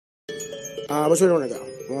Which way do I want to go?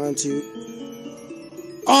 1, 2.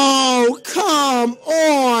 Oh, come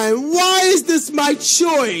on! Why is this my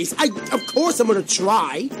choice? Of course I'm gonna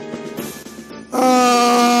try.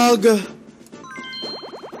 Ugh.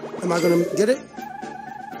 Am I gonna get it?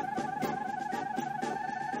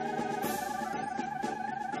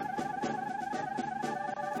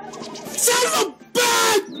 Son of a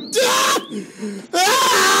bitch!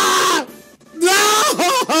 Ah! No!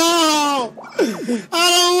 I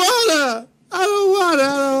don't wanna.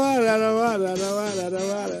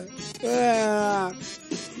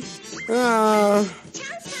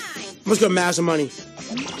 I'm just gonna mash some money.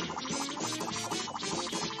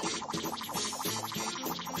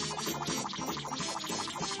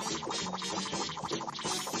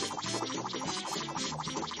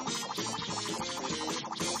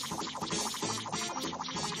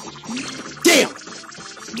 Damn!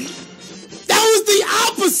 That was the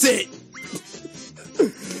opposite!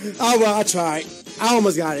 Oh well, I tried. I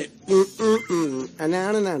almost got it.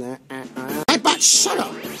 Nightbot, shut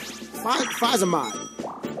up! Five's a mod.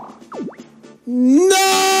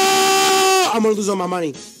 No! I'm gonna lose all my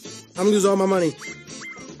money. I'm gonna lose all my money.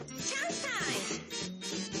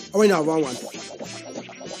 Oh wait, no, wrong one.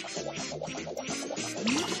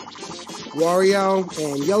 Wario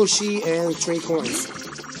and Yoshi and trade coins.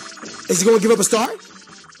 Is he gonna give up a star?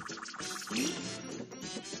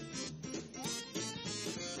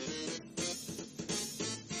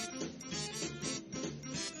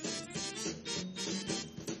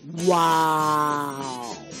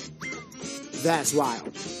 Wow. That's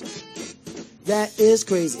wild. That is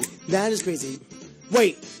crazy. That is crazy.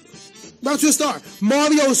 Wait. Round to a star.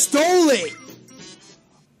 Mario stole it.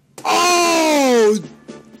 Oh,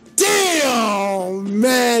 damn,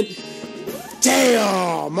 man.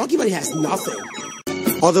 Damn. Monkey Buddy has nothing.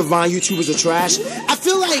 All the Vine YouTubers are trash. I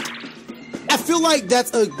feel like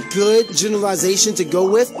that's a good generalization to go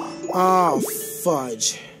with. Oh,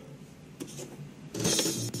 fudge.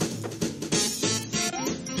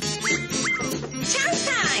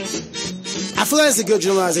 I feel like it's a good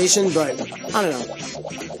generalization, but I don't know.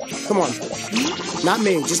 Come on. Not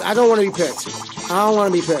me. Just, I don't want to be picked. I don't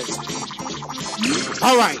want to be picked.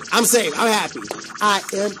 Alright, I'm safe. I'm happy. I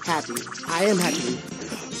am happy. I am happy.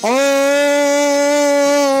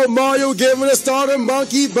 Oh, Mario giving a star to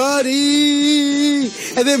Monkey Buddy.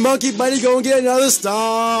 And then Monkey Buddy gonna get another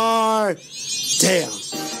star. Damn.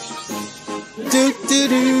 Do do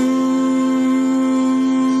do.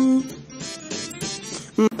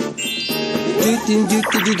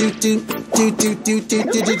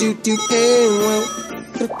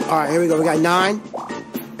 Alright, here we go. We got 9.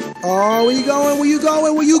 Oh, where you going? Where you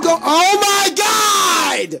going? Where you go? Oh my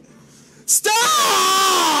God!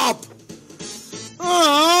 Stop!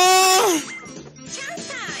 Oh.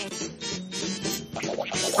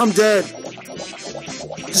 I'm dead.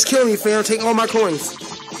 Just kill me, fam. Take all my coins.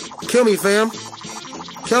 Kill me, fam.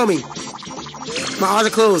 Kill me. My eyes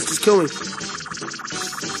are closed. Just kill me.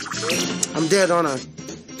 I'm dead, aren't I?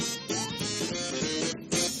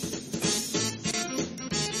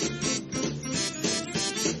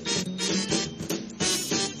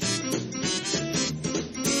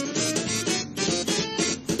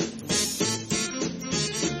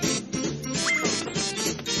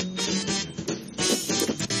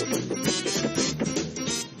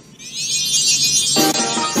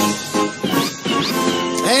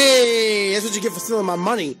 Hey, that's what you get for stealing my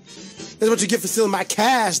money. That's what you get for stealing my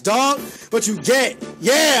cash, dog. What you get.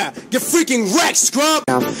 Yeah. Get freaking wrecked, scrub.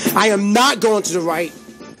 I am not going to the right.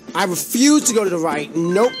 I refuse to go to the right.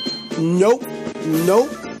 Nope. Nope.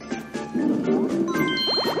 Nope.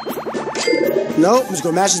 Nope. I'm just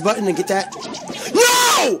going to mash this button and get that.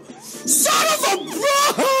 No! Son of a...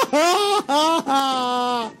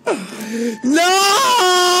 No!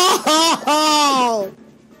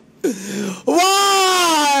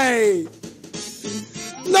 Why?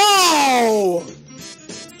 No!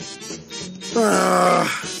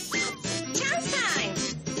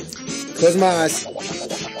 Close my eyes.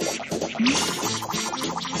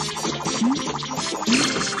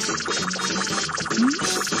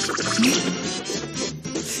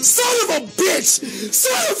 Son of a bitch!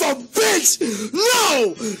 Son of a bitch!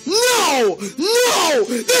 No! No! No!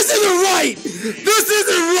 This isn't right! This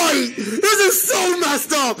isn't right! This is so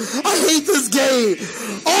messed up! I hate this game!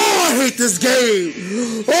 Oh, I hate this game!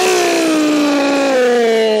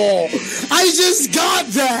 Oh! I just got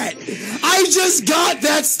that! I just got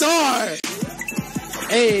that star!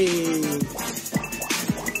 Hey!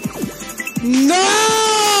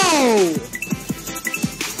 No!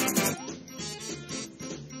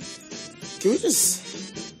 Can we just...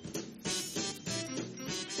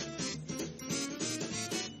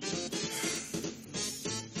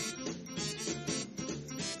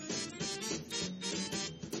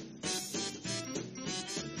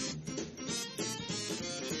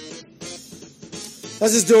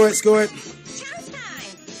 Let's just do it. Screw it.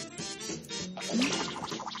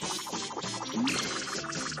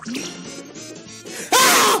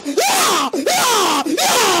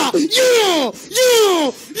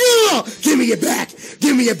 Yeah! Give me it back!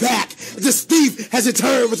 Give me it back! This thief has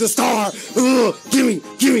returned with a star! Gimme!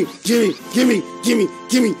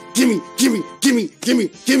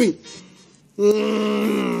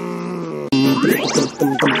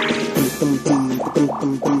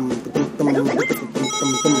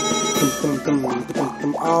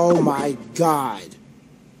 Oh my God.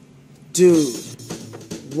 Dude.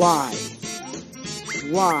 Why?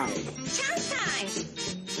 Why?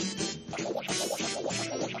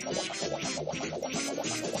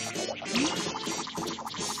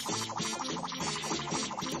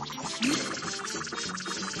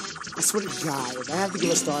 I swear to God, if I have to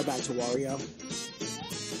give a star back to Wario.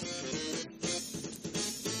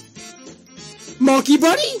 Monkey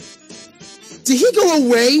Buddy? Did he go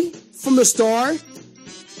away from the star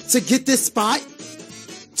to get this spot?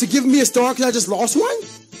 To give me a star because I just lost one?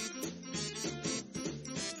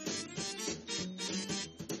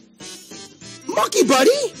 Monkey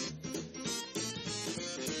Buddy?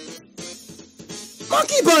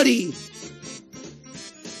 Monkey Buddy!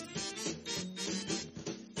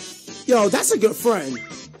 Yo, that's a good friend.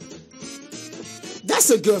 That's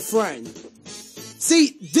a good friend.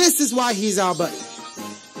 See, this is why he's our buddy.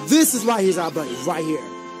 This is why he's our buddy, right here.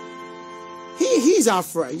 He's our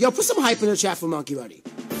friend. Yo, put some hype in the chat for Monkey Buddy.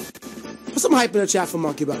 Put some hype in the chat for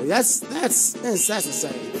Monkey Buddy. That's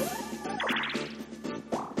insane.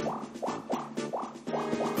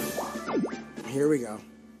 Here we go.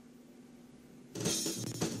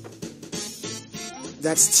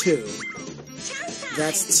 That's two.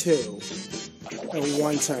 That's two in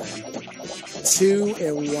one turn. 2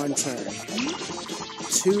 in 1 turn.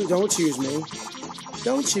 2, don't choose me.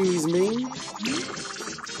 Don't choose me.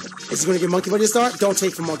 Is he gonna get Monkey Buddy to start? Don't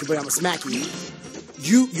take from Monkey Buddy, I'm gonna smack you.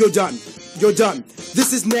 You're done. You're done.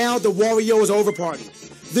 This is now the Wario is over party.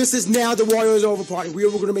 This is now the Wario is over party.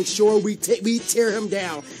 We're gonna make sure we tear him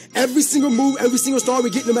down. Every single move, every single star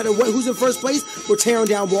we get, no matter who's in first place, we're tearing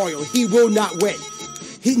down Wario. He will not win.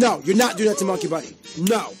 No, you're not doing that to Monkey Buddy.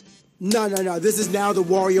 No. This is now the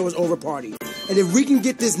Wario is over party. And if we can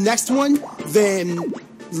get this next one, then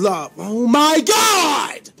love. Oh my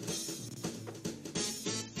God!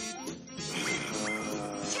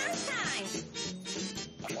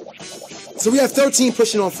 So we have 13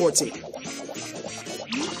 pushing on 14.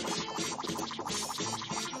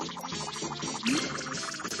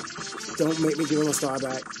 Don't make me give him a star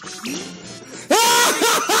back.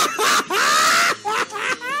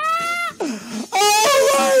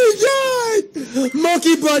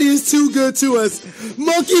 Monkey Buddy is too good to us.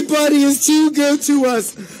 Monkey Buddy is too good to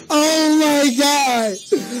us. Oh my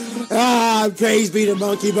God. Praise be to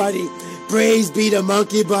Monkey Buddy. Praise be to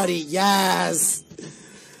Monkey Buddy. Yes.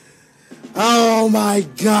 Oh my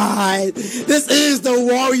God. This is the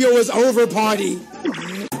Wario is over party.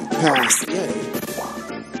 Pass. Yay.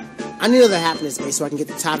 I need another happiness base so I can get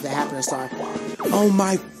the top of the happiness star. Oh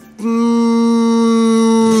my.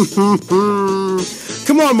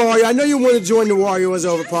 Come on, Mario. I know you want to join the Wario is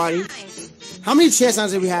over party. How many chance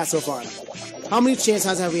times have we had so far? How many chance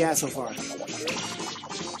times have we had so far?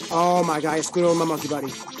 Oh my God, I screwed over my Monkey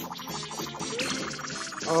Buddy.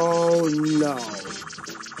 Oh no.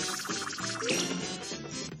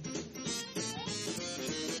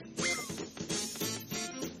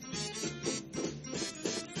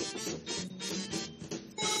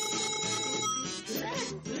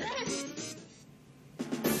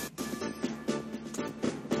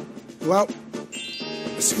 Well,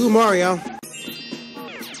 screw Mario.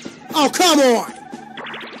 Oh, come on!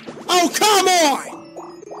 Oh, come on!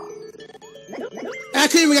 And I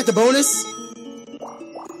couldn't even get the bonus?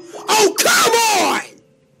 Oh, come on!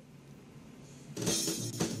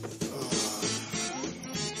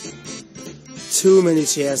 Too many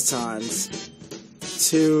chance times.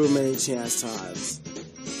 Too many chance times.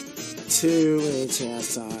 Too many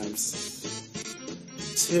chance times.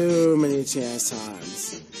 Too many chance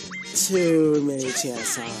times. Too many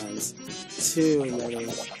chance times. Too many.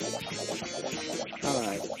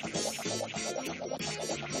 Alright.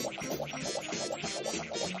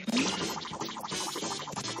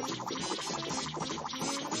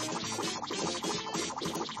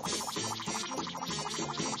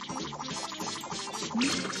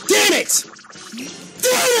 Damn it!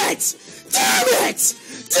 Damn it! Damn it!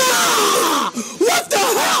 Ah! What the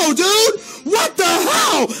hell, dude? What the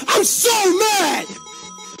hell? I'm so mad!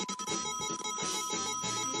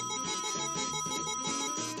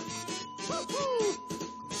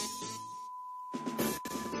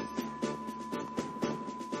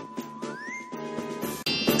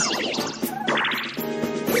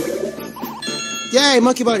 Yay,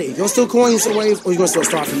 Monkey Buddy. You gonna steal coins away, or you gonna steal a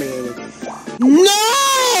star from me?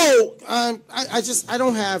 No! I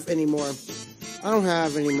don't have any more. I don't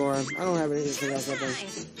have anything else left in me.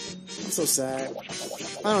 I'm so sad.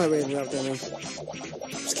 I don't have anything left in me.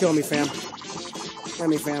 Just kill me, fam. Let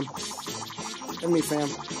me, fam. Let me, fam.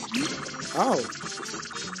 Oh.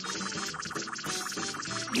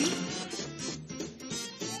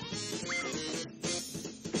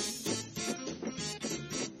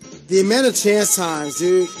 The amount of chance times,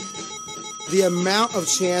 dude. The amount of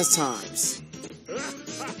chance times.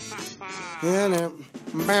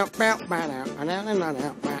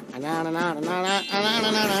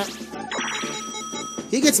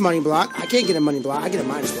 He gets money block. I can't get a money block. I get a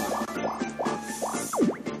minus block.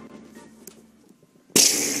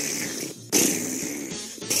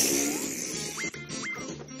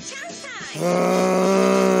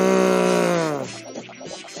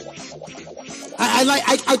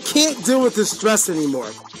 I can't deal with this stress anymore.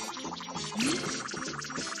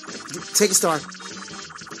 Take a star.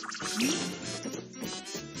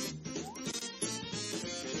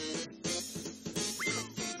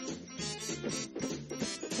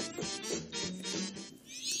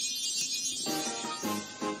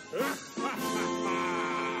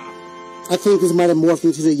 I think this might have morphed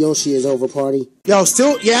into the Yoshi is over party. Yo,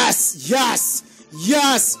 still, yes, yes,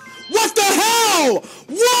 yes. What the hell?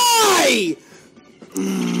 Why?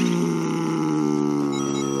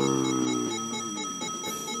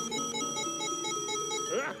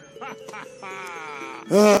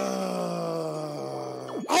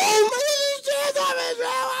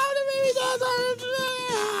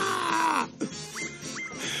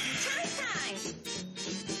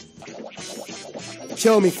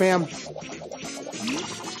 Kill me, fam.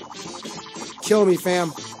 Kill me,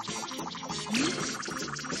 fam.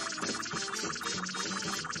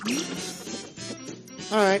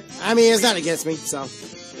 Alright. I mean, it's not against me, so.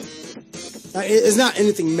 It's not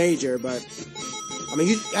anything major, but. I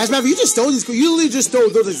mean, as a matter of fact, you just stole these. You literally just stole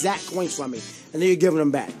those exact coins from me, and then you're giving them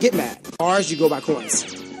back. Get mad. Ours, you go by coins.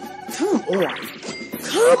 Come on.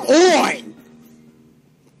 Come on!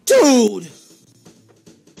 Dude!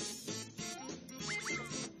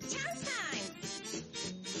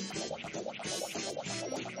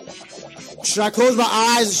 Should I close my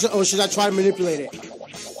eyes or should I try to manipulate it?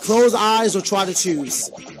 Close eyes or try to choose?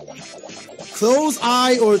 Close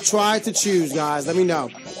eye or try to choose, guys. Let me know.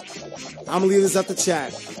 I'm gonna leave this up to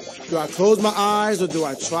chat. Do I close my eyes or do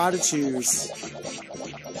I try to choose?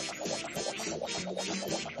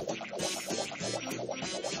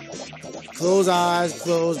 Close eyes,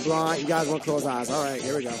 close blind. You guys want to close eyes. All right,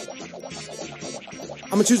 here we go. I'm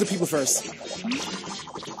gonna choose the people first.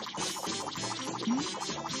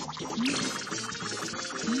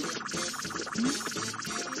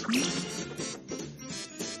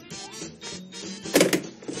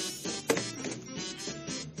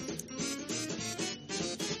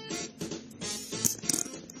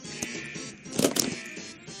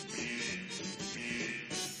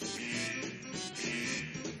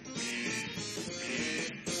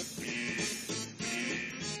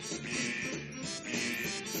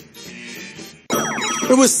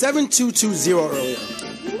 It was 7220 earlier.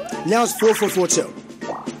 Now it's 4442.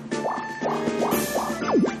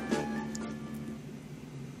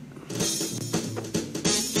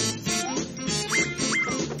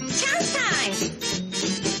 Chance time.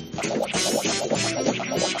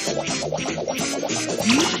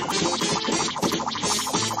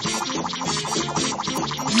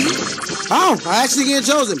 Oh, I actually get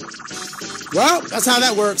chosen. Well, that's how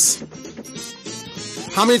that works.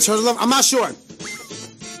 How many turns left? I'm not sure.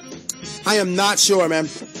 I am not sure, man.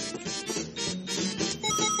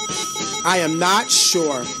 I am not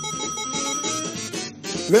sure.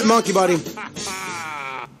 Rip Monkey Buddy.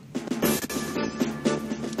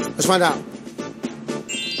 Let's find out.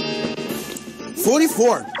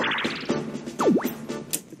 44.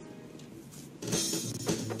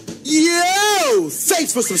 Yo!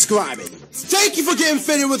 Thanks for subscribing. Thank you for getting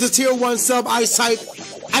fitted with a tier 1 sub, Ice Type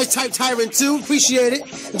Tyrant 2. Appreciate it.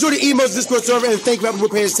 Enjoy the emotes Discord server and thank you for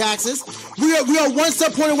paying his taxes. We are 1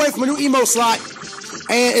 sub point away from a new emo slot.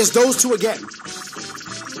 And it's those two again.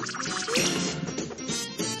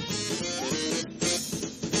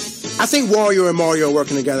 I think Wario and Mario are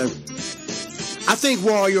working together. I think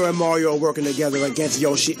Wario and Mario are working together against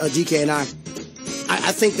Yoshi, DK and I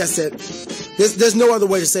think that's it. There's no other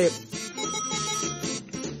way to say it.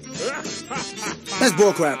 That's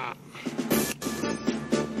bullcrap.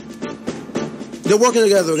 They're working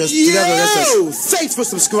together against us. Thanks for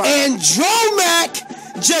subscribing. And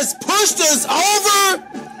Dromac just pushed us over.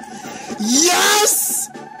 Yes!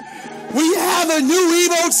 We have a new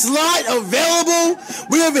emote slot available.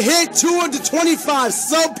 We have hit 225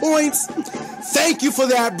 sub points. Thank you for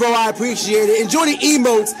that, bro. I appreciate it. Enjoy the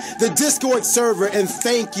emotes, the Discord server, and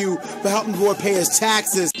thank you for helping Lord pay his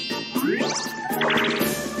taxes.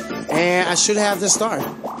 And I should have this star.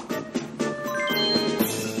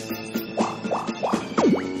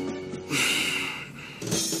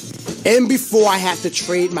 And before I have to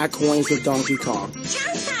trade my coins with Donkey Kong.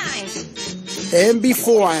 And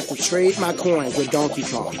before I have to trade my coins with Donkey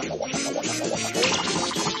Kong.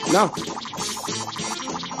 No.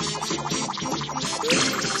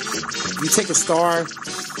 You take a star.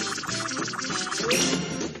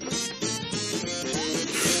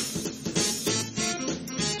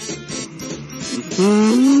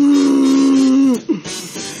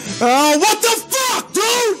 What the fuck,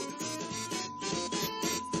 dude?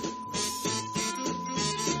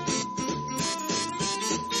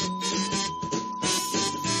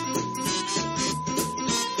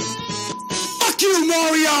 Fuck you,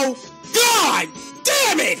 Mario! God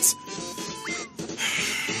damn it!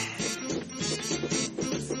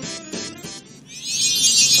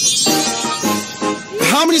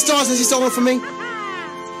 How many stars has he stolen from me?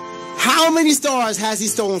 How many stars has he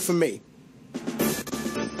stolen from me?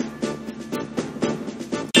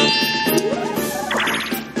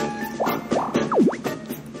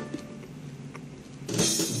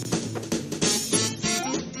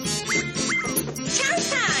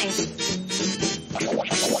 Showtime!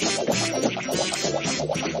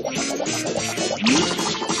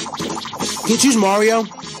 Can you choose Mario?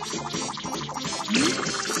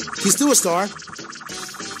 He's still a star.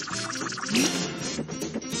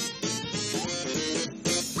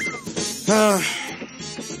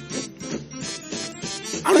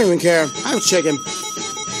 I don't even care. I'm chicken.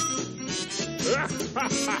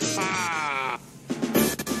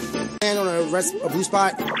 And on a blue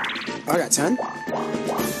spot. Oh, I got 10.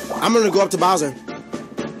 I'm gonna go up to Bowser.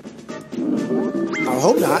 I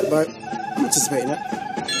hope not, but I'm anticipating it.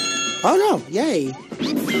 Oh no! Yay!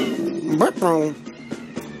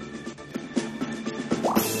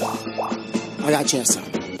 I got a chance time.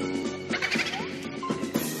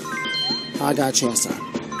 I got a chance time.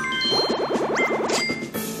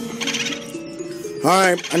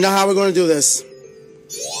 Alright, I know how we're going to do this.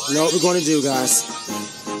 I know what we're going to do, guys.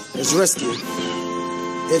 It's risky.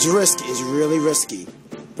 It's risky. It's really risky.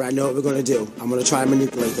 But I know what we're going to do. I'm going to try and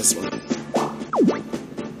manipulate this one.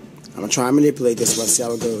 I'm going to try and manipulate this one, see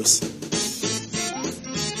how it goes.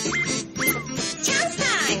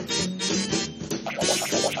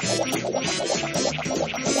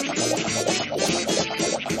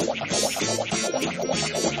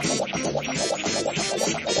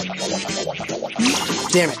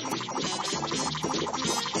 Damn it.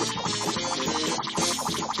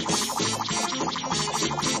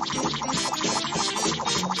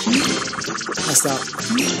 Messed up.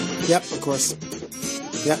 Yep, of course.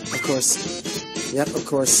 Yep, of course. Yep, of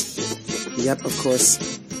course. Yep, of course.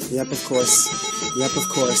 Yep, of course. Yep, of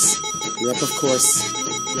course. Yep, of course.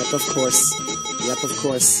 Yep, of course. Yep, of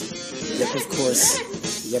course. Yep, of course.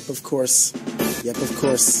 Yep, of course. Yep, of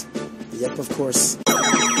course. Yep, of course.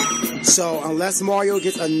 So, unless Mario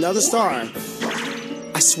gets another star,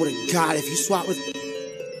 I swear to God, if you swap with...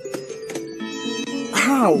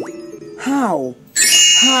 How? How?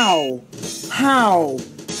 How? How?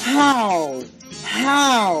 How?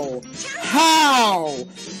 How? How?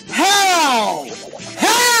 How?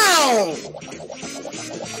 How?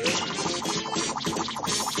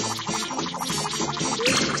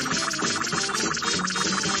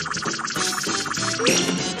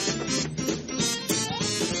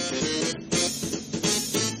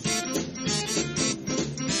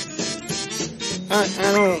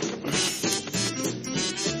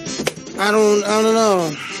 I don't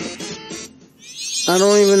know. I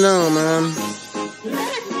don't even know, man.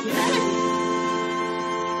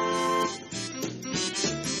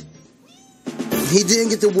 He didn't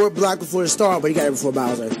get the word block before the star, but he got it before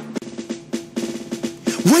Bowser.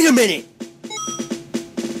 Wait a minute!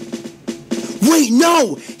 Wait,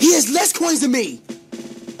 no! He has less coins than me!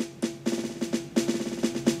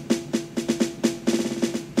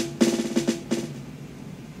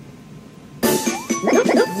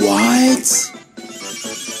 What?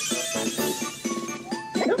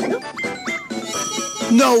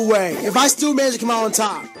 No way. If I still manage to come out on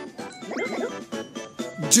top.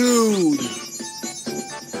 Dude,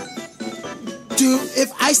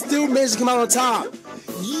 if I still manage to come out on top.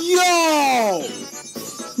 Yo!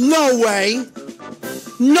 No way.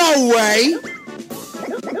 No way.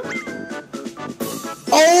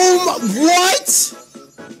 Oh my, what?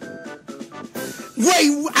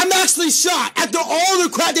 Wait, I'm actually shocked. After all the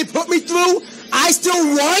crap they put me through, I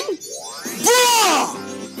still won? Bruh!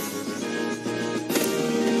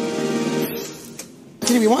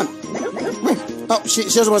 Kitty, we won. Oh, she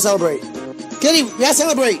doesn't want to celebrate. Kitty, we gotta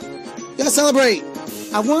celebrate. We gotta celebrate.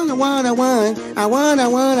 I won.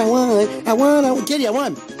 Kitty, I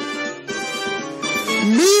won.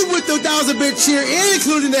 Me with the 1,000-bit cheer,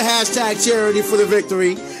 including the hashtag charity for the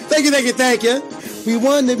victory. Thank you. We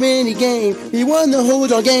won the mini game. We won the whole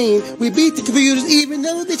dog game. We beat the computers even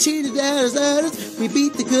though they cheated at us. We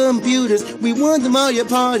beat the computers. We won the Mario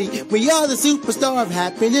Party. We are the superstar of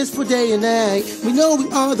happiness for day and night. We know we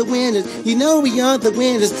are the winners. You know we are the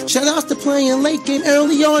winners. Shout outs to playing late game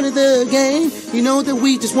early on in the game. You know that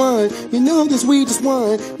we just won. You know this we just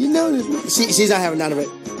won. You know this. She's not having none of it.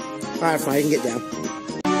 All right, fine. You can get down.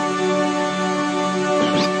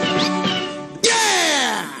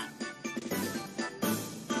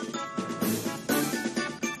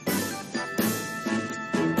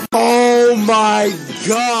 Oh my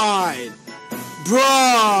God,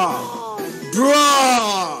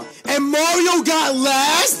 bruh, and Mario got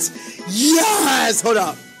last? Yes, hold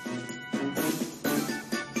up.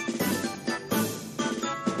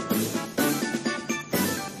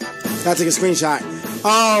 Gotta take a screenshot.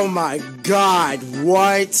 Oh my God,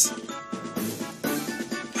 what?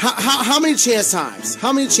 How many chance times?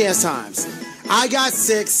 I got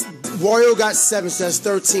 6. Wario got 7, so that's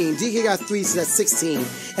 13. DK got 3, so that's 16.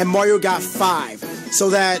 And Mario got 5. So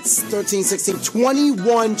that's 13, 16,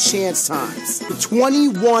 21 chance times.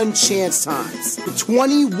 21 chance times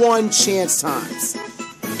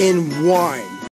in one.